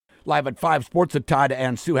Live at 5 Sports at Todd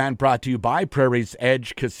and Souhan, brought to you by Prairie's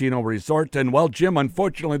Edge Casino Resort. And, well, Jim,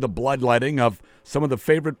 unfortunately, the bloodletting of some of the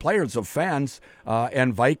favorite players of fans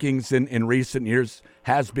and Vikings in recent years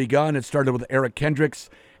has begun. It started with Eric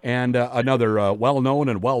Kendricks, and another well-known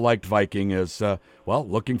and well-liked Viking is,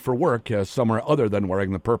 looking for work somewhere other than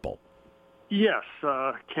wearing the purple. Yes,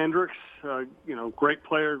 Kendricks, great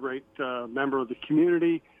player, great member of the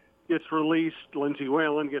community, gets released. Lindsey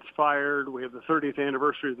Whalen gets fired. We have the 30th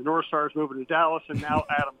anniversary of the North Stars moving to Dallas, and now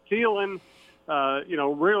Adam Thielen,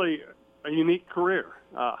 really a unique career.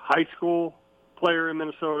 High school player in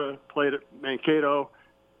Minnesota, played at Mankato,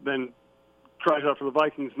 then tries out for the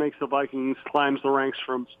Vikings, makes the Vikings, climbs the ranks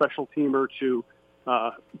from special teamer to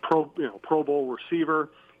Pro Bowl receiver,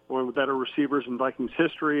 one of the better receivers in Vikings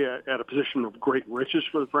history at a position of great riches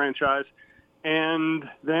for the franchise. And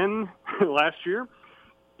then last year,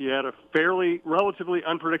 he had a relatively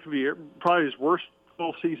unpredictable year, probably his worst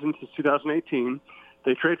full season since 2018.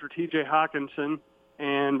 They trade for T.J. Hawkinson,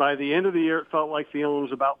 and by the end of the year, it felt like Thielen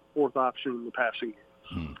was about the fourth option in the passing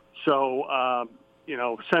game. So,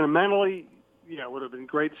 sentimentally, it would have been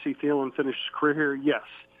great to see Thielen finish his career here. Yes.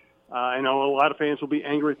 I know a lot of fans will be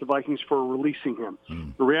angry at the Vikings for releasing him.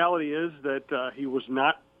 The reality is that he was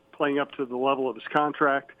not playing up to the level of his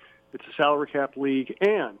contract. It's a salary cap league,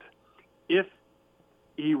 and if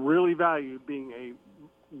he really valued being a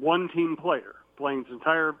one-team player, playing his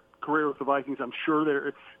entire career with the Vikings, I'm sure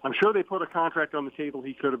they put a contract on the table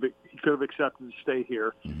he could have accepted to stay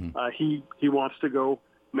here. He wants to go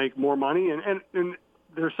make more money, and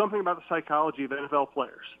there's something about the psychology of NFL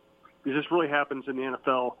players. Because this really happens in the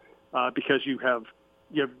NFL because you have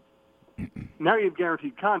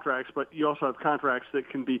guaranteed contracts, but you also have contracts that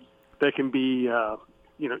can be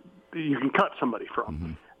you can cut somebody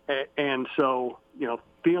from. And so,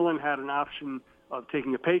 Thielen had an option of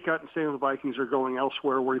taking a pay cut and staying with the Vikings or going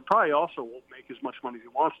elsewhere where he probably also won't make as much money as he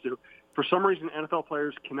wants to. For some reason, NFL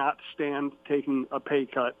players cannot stand taking a pay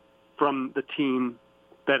cut from the team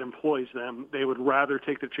that employs them. They would rather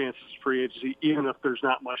take the chances of free agency, even if there's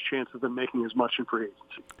not much chance of them making as much in free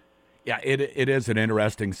agency. Yeah, it is an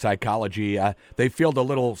interesting psychology. They feel a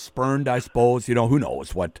little spurned, I suppose. Who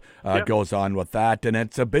knows what goes on with that. And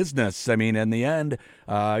it's a business. I mean, in the end,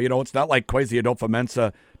 it's not like Kwesi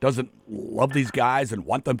Adolfo-Mensah doesn't love these guys and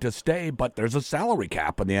want them to stay, but there's a salary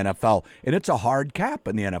cap in the NFL, and it's a hard cap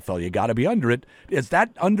in the NFL. You got to be under it. Is that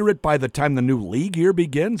under it by the time the new league year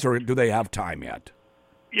begins, or do they have time yet?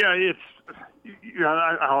 Yeah,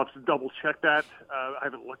 I'll have to double-check that. I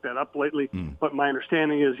haven't looked that up lately. But my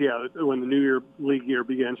understanding is, when the new league year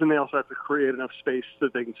begins, and they also have to create enough space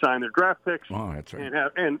that they can sign their draft picks that's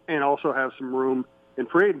right. and also have some room in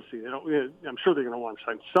free agency. I'm sure they're going to want to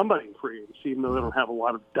sign somebody in free agency, even though they don't have a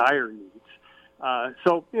lot of dire needs.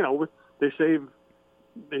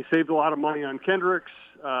 They saved a lot of money on Kendricks.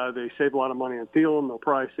 They saved a lot of money on Thielen. They'll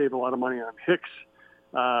probably save a lot of money on Hicks.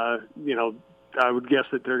 I would guess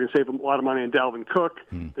that they're going to save a lot of money on Dalvin Cook.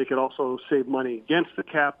 They could also save money against the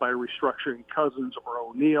cap by restructuring Cousins or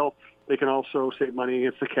O'Neal. They can also save money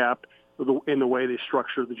against the cap in the way they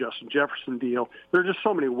structure the Justin Jefferson deal. There are just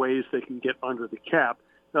so many ways they can get under the cap.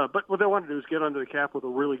 But what they want to do is get under the cap with a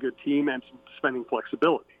really good team and some spending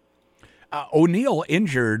flexibility. O'Neal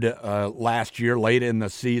injured last year late in the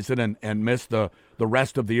season and missed the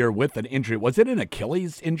rest of the year with an injury. Was it an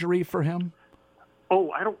Achilles injury for him?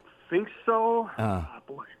 Oh, I don't think so.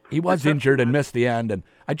 He was injured and missed the end, and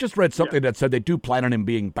I just read something that said they do plan on him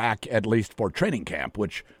being back at least for training camp,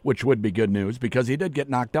 which would be good news because he did get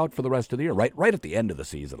knocked out for the rest of the year, right at the end of the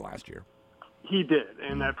season last year. He did,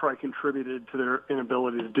 and that probably contributed to their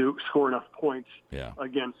inability to score enough points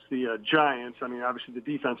against the Giants. I mean, obviously the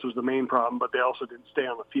defense was the main problem, but they also didn't stay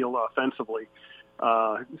on the field offensively.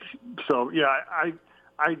 I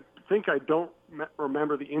think I don't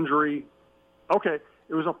remember the injury. Okay.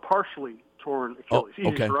 It was a partially torn Achilles.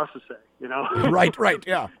 Easy for us to say, Right,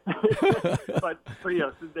 yeah. but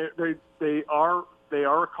yes, they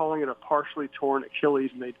are calling it a partially torn Achilles,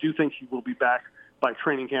 and they do think he will be back by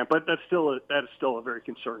training camp. But that is still a very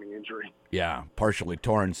concerning injury. Yeah, partially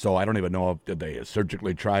torn. So I don't even know if did they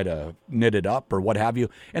surgically try to knit it up or what have you.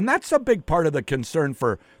 And that's a big part of the concern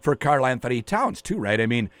for Karl-Anthony Towns too, right? I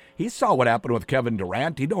mean, he saw what happened with Kevin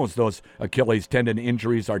Durant. He knows those Achilles tendon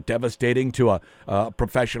injuries are devastating to a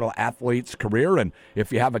professional athlete's career. And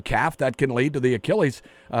if you have a calf, that can lead to the Achilles.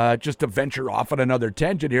 Just to venture off on another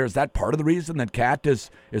tangent here, is that part of the reason that Cat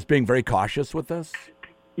is being very cautious with this?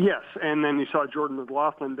 Yes, and then you saw Jordan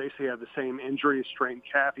McLaughlin basically have the same injury, a strained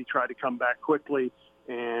calf. He tried to come back quickly,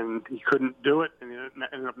 and he couldn't do it, and it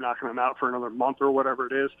ended up knocking him out for another month or whatever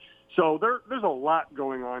it is. So there's a lot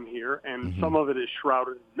going on here, and some of it is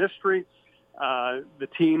shrouded in mystery. The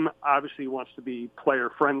team obviously wants to be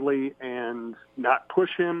player-friendly and not push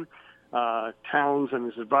him. Towns and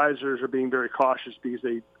his advisors are being very cautious because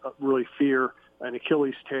they really fear an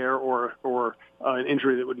Achilles tear or an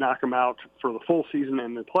injury that would knock him out for the full season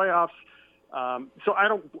and the playoffs. So I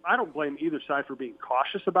don't blame either side for being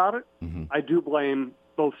cautious about it. I do blame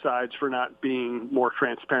both sides for not being more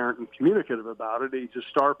transparent and communicative about it. He's a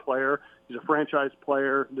star player. He's a franchise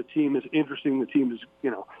player. The team is interesting. The team is,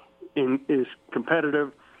 is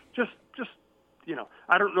competitive. Just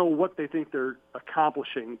I don't know what they think they're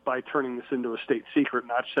accomplishing by turning this into a state secret,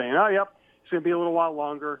 not saying, oh, yep, it's going to be a little while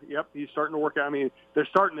longer. Yep, he's starting to work out. I mean, they're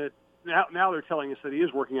starting to now they're telling us that he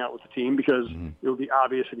is working out with the team because it would be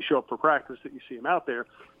obvious if you show up for practice that you see him out there.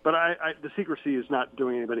 But the secrecy is not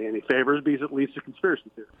doing anybody any favors because it leads to conspiracy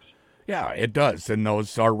theories. Yeah, it does, and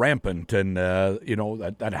those are rampant, and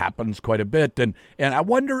that happens quite a bit. And I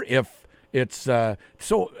wonder if it's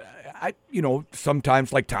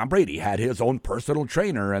sometimes like Tom Brady had his own personal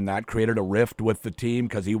trainer, and that created a rift with the team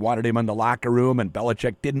because he wanted him in the locker room, and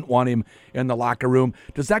Belichick didn't want him in the locker room.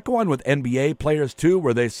 Does that go on with NBA players too,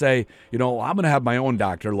 where they say, I'm going to have my own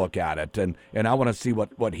doctor look at it, and I want to see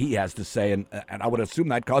what he has to say, and I would assume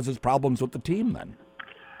that causes problems with the team then?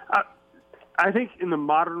 I think in the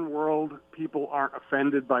modern world, people aren't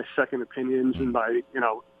offended by second opinions and by,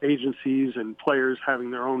 agencies and players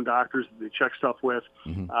having their own doctors that they check stuff with.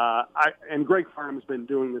 And Greg Farnham has been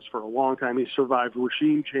doing this for a long time. He's survived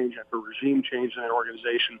regime change after regime change in that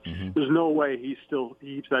organization. There's no way he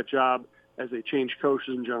keeps that job as they change coaches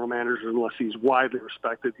and general managers unless he's widely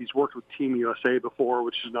respected. He's worked with Team USA before,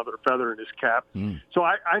 which is another feather in his cap. So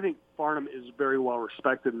I think Farnham is very well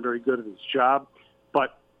respected and very good at his job.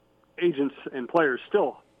 But agents and players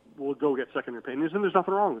still will go get second opinions, and there's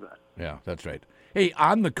nothing wrong with that. Yeah, that's right. Hey,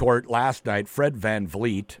 on the court last night, Fred Van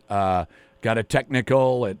Vleet got a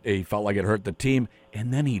technical. He felt like it hurt the team,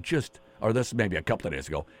 and then this maybe a couple of days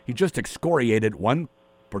ago, he just excoriated one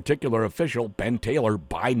particular official, Ben Taylor,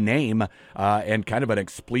 by name, and kind of an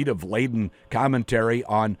expletive-laden commentary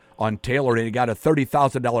on Taylor, and he got a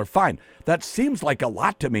 $30,000 fine. That seems like a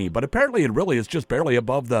lot to me, but apparently it really is just barely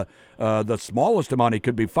above the smallest amount he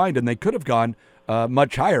could be fined, and they could have gone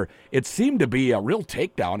much higher. It seemed to be a real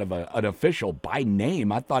takedown of an official by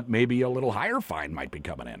name. I thought maybe a little higher fine might be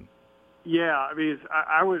coming in. Yeah, I mean,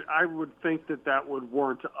 I would think that would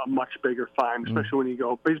warrant a much bigger fine, especially when you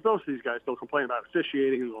go. Because most of these guys, they'll complain about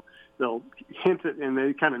officiating, they'll hint it, and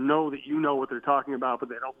they kind of know that you know what they're talking about, but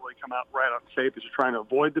they don't really come out right out and say because they're trying to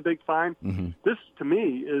avoid the big fine. This, to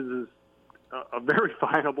me, is a very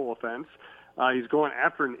finable offense. He's going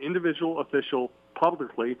after an individual official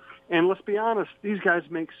publicly, and let's be honest, these guys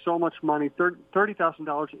make so much money.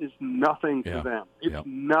 $30,000 is nothing to them. It's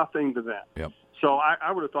nothing to them. So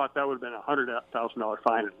I would have thought that would have been a $100,000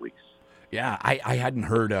 fine at least. Yeah, I hadn't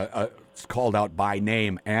heard it's called out by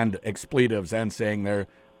name and expletives and saying they're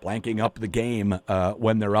blanking up the game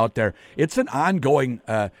when they're out there. It's an ongoing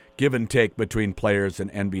give and take between players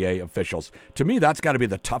and NBA officials. To me, that's got to be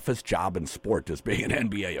the toughest job in sport, is being an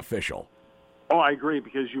NBA official. Oh, I agree,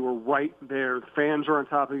 because you were right there. The fans are on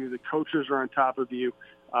top of you. The coaches are on top of you.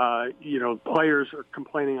 Players are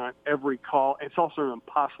complaining on every call. It's also an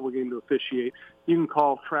impossible game to officiate. You can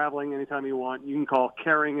call traveling anytime you want. You can call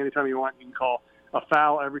carrying anytime you want. You can call a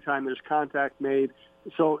foul every time there's contact made.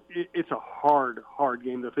 So it's a hard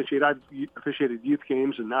game to officiate. I've officiated youth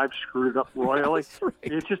games, and I've screwed it up royally. Right.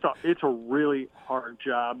 It's a really hard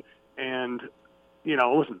job. And,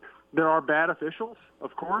 listen, there are bad officials,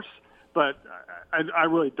 of course, but I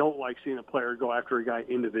really don't like seeing a player go after a guy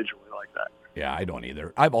individually like that. Yeah, I don't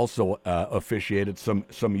either. I've also officiated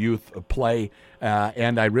some youth play,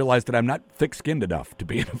 and I realized that I'm not thick-skinned enough to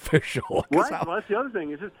be an official. Right. Well, that's the other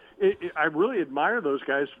thing. I really admire those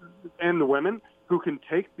guys and the women who can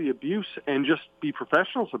take the abuse and just be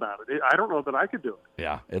professionals about it. I don't know that I could do it.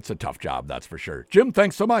 Yeah, it's a tough job, that's for sure. Jim,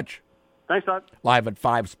 thanks so much. Thanks, Todd. Live at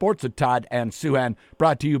 5 Sports with Todd and Souhan,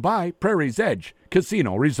 brought to you by Prairie's Edge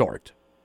Casino Resort.